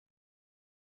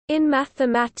In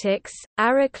mathematics,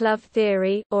 Arrow-Klov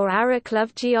theory or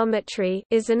Arrow-Klov geometry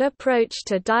is an approach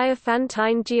to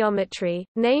Diophantine geometry,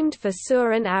 named for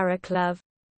Søren Arrow-Klov.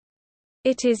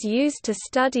 It is used to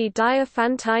study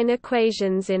Diophantine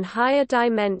equations in higher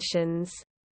dimensions.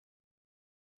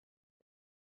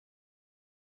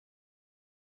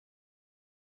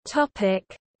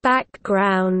 Topic: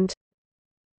 Background.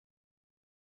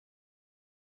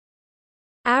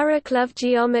 Arrow-Klov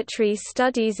geometry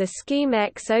studies a scheme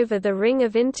X over the ring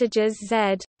of integers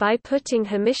Z, by putting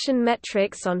Hermitian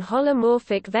metrics on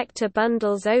holomorphic vector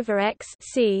bundles over X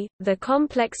C, the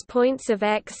complex points of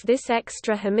X. This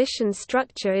extra Hermitian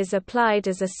structure is applied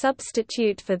as a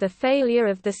substitute for the failure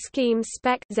of the scheme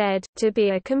spec Z, to be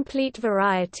a complete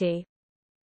variety.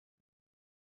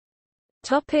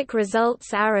 Topic: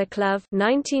 results. Arrow-Klov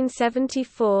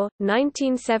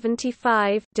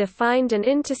 1974–1975 defined an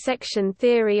intersection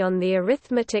theory on the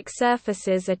arithmetic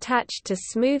surfaces attached to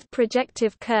smooth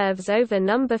projective curves over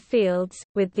number fields,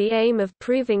 with the aim of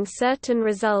proving certain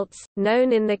results,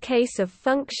 known in the case of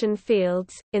function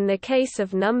fields, in the case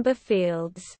of number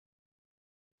fields.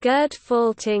 Gerd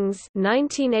Faltings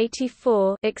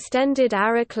 1984 extended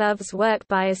Arrow-Klov's work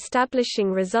by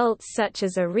establishing results such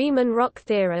as a Riemann-Roch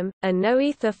theorem, a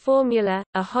noether formula,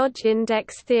 a Hodge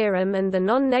index theorem, and the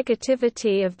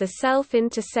non-negativity of the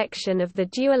self-intersection of the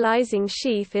dualizing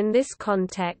sheaf in this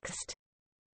context.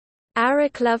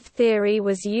 Arrow-Klov theory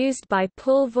was used by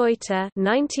Paul Voigter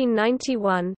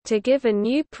 1991 to give a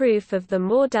new proof of the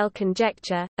Mordell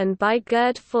conjecture, and by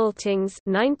Gerd Faltings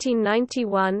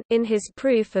 1991 in his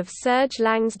proof of Serge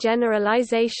Lang's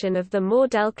generalization of the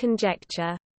Mordell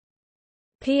conjecture.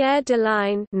 Pierre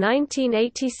Deligne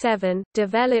 1987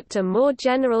 developed a more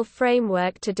general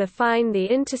framework to define the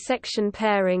intersection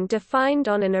pairing defined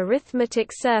on an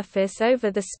arithmetic surface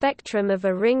over the spectrum of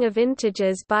a ring of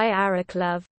integers by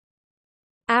Arrow-Klov.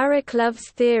 Arrow-Klov's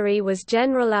theory was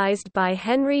generalized by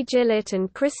Henry Gillet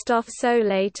and Christophe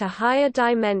Solet to higher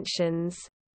dimensions.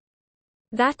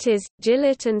 That is,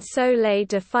 Gillet and Solet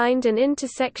defined an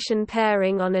intersection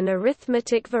pairing on an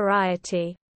arithmetic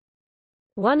variety.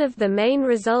 One of the main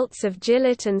results of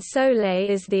Gillet and Solet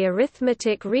is the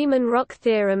arithmetic Riemann-Roch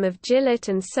theorem of Gillet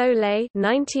and Solet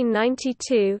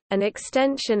 1992, an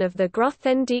extension of the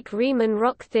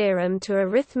Grothendieck-Riemann-Roch theorem to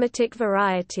arithmetic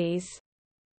varieties.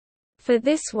 For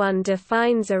this one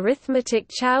defines arithmetic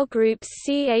Chow groups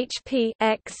CHP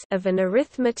X of an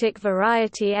arithmetic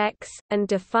variety X, and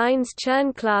defines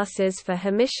Chern classes for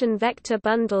Hermitian vector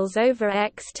bundles over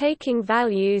X taking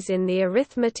values in the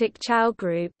arithmetic Chow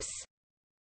groups.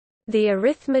 The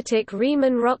arithmetic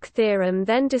Riemann-Roch theorem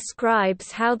then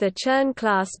describes how the Chern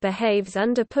class behaves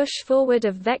under push-forward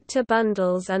of vector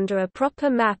bundles under a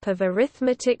proper map of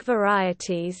arithmetic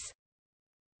varieties.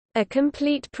 A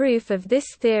complete proof of this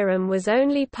theorem was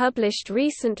only published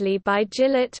recently by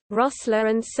Gillet, Rossler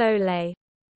and Solet.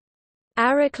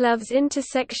 Arrow-Klov's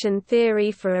intersection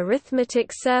theory for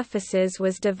arithmetic surfaces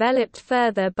was developed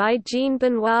further by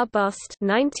Jean-Benoît Bost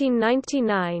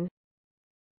 1999.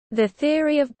 The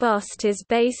theory of Bost is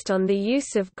based on the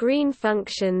use of green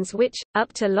functions which,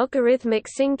 up to logarithmic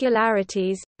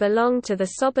singularities, belong to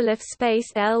the Sobolev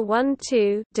space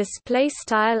L12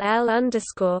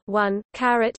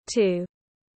 L_1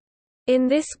 In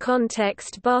this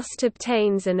context, Bost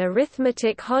obtains an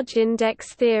arithmetic Hodge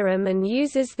index theorem and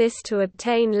uses this to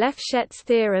obtain Lefschetz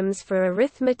theorems for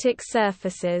arithmetic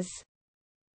surfaces.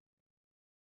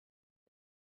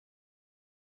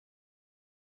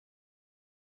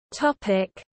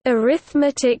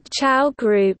 Arithmetic Chow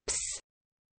groups.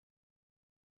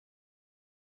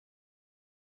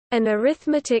 An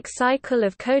arithmetic cycle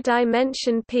of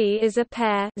codimension P is a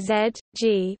pair Z,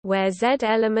 G, where Z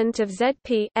element of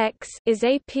ZP X is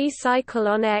a P cycle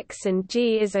on X and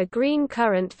G is a green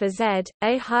current for Z,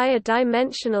 a higher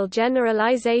dimensional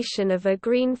generalization of a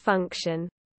green function.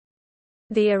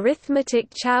 The arithmetic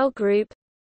Chow group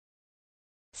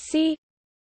C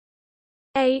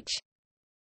H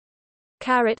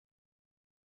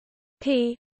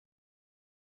P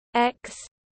X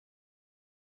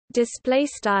display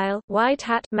style wide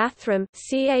hat mathrm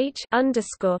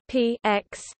ch_p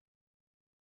X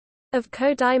of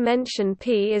codimension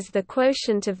P is the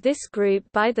quotient of this group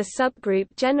by the subgroup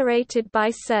generated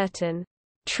by certain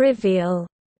trivial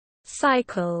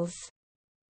cycles.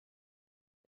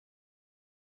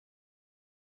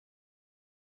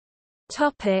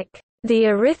 Topic: The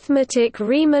arithmetic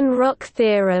Riemann-Roch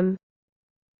theorem.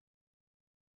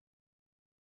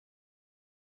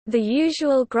 The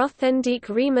usual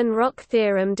Grothendieck-Riemann-Roch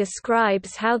theorem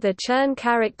describes how the Chern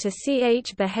character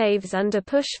Ch behaves under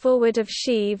push-forward of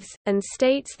sheaves, and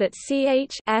states that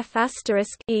Ch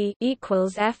f*e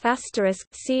equals f**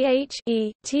 Ch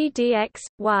e t dx,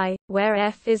 y, where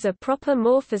f is a proper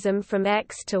morphism from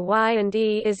x to y and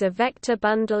E is a vector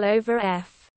bundle over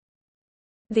F.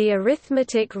 The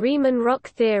arithmetic Riemann-Roch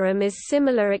theorem is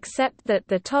similar except that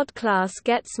the Todd class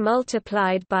gets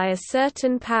multiplied by a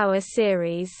certain power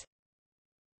series.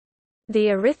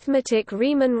 The arithmetic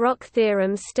Riemann-Roch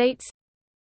theorem states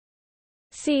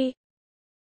C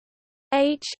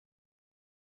H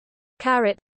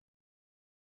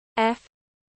F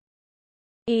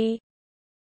E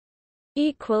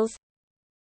equals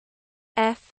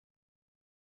F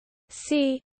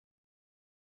C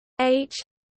H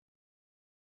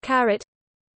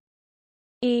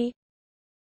E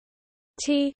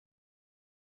T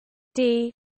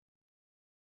D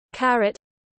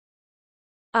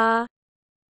R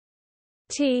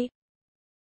T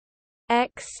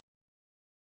X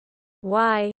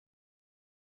Y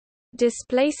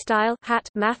display style hat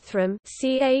mathrm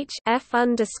ch f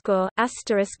underscore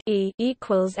asterisk e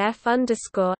equals f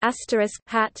underscore asterisk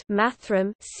hat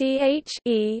mathrm ch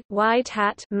e wide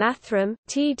hat mathrm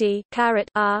td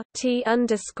caret r t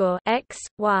underscore x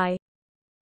y,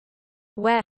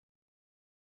 where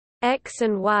x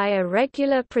and y are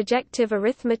regular projective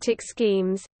arithmetic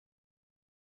schemes.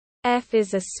 F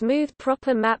is a smooth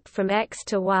proper map from x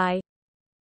to y.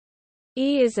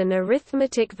 E is an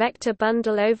arithmetic vector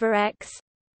bundle over X.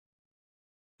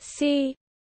 C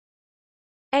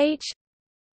H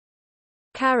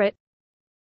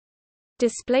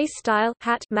display style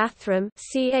hat mathrm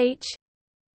ch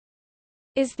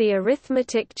is the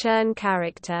arithmetic Chern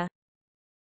character.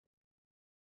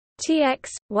 Tx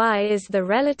y is the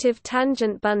relative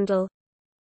tangent bundle.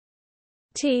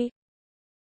 T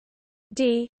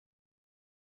d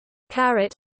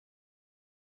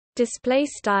display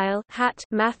style hat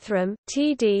mathrm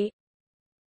td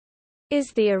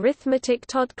is the arithmetic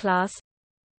Todd class.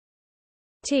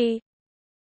 T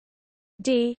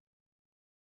d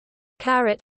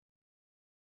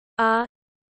r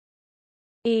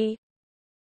e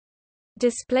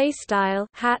display style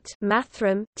hat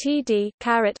mathrm td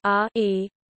r e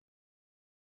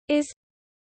is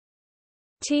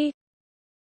T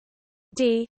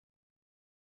d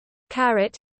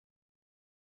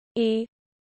e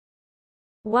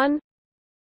 1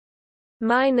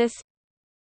 minus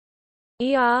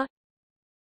e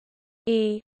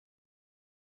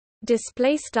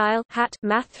display style hat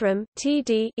mathrm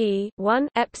td e 1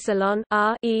 epsilon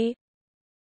r e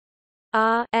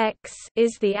r x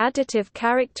is the additive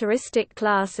characteristic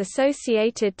class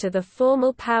associated to the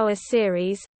formal power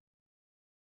series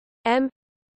m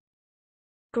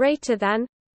greater than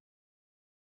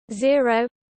 0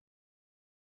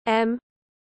 m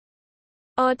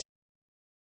odd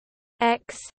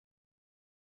x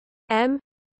m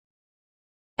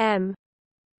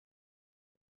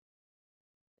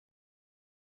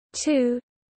 2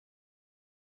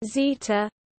 zeta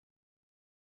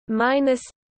minus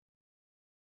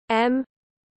m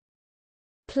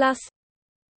plus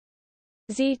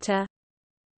zeta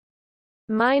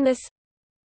minus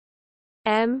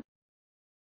m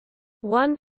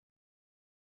 1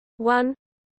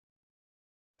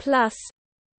 plus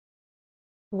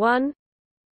 1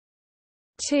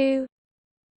 2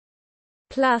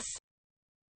 plus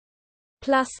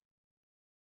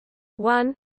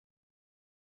 1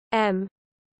 m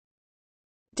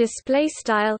display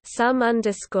style sum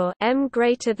underscore m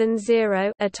greater than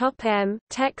 0 atop m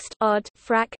text odd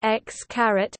frac x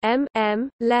caret m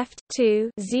left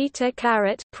 2 zeta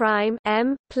caret prime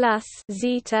m plus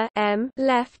zeta m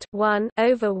left 1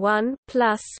 over 1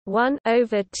 plus 1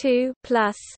 over 2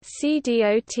 plus c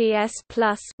dots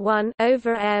plus 1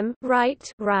 over m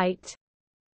right.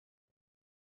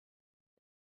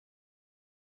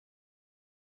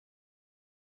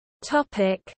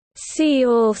 Topic. See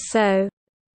also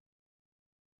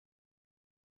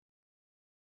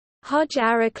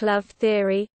Hodge-Arrow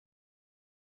theory.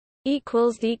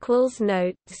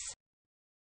 Notes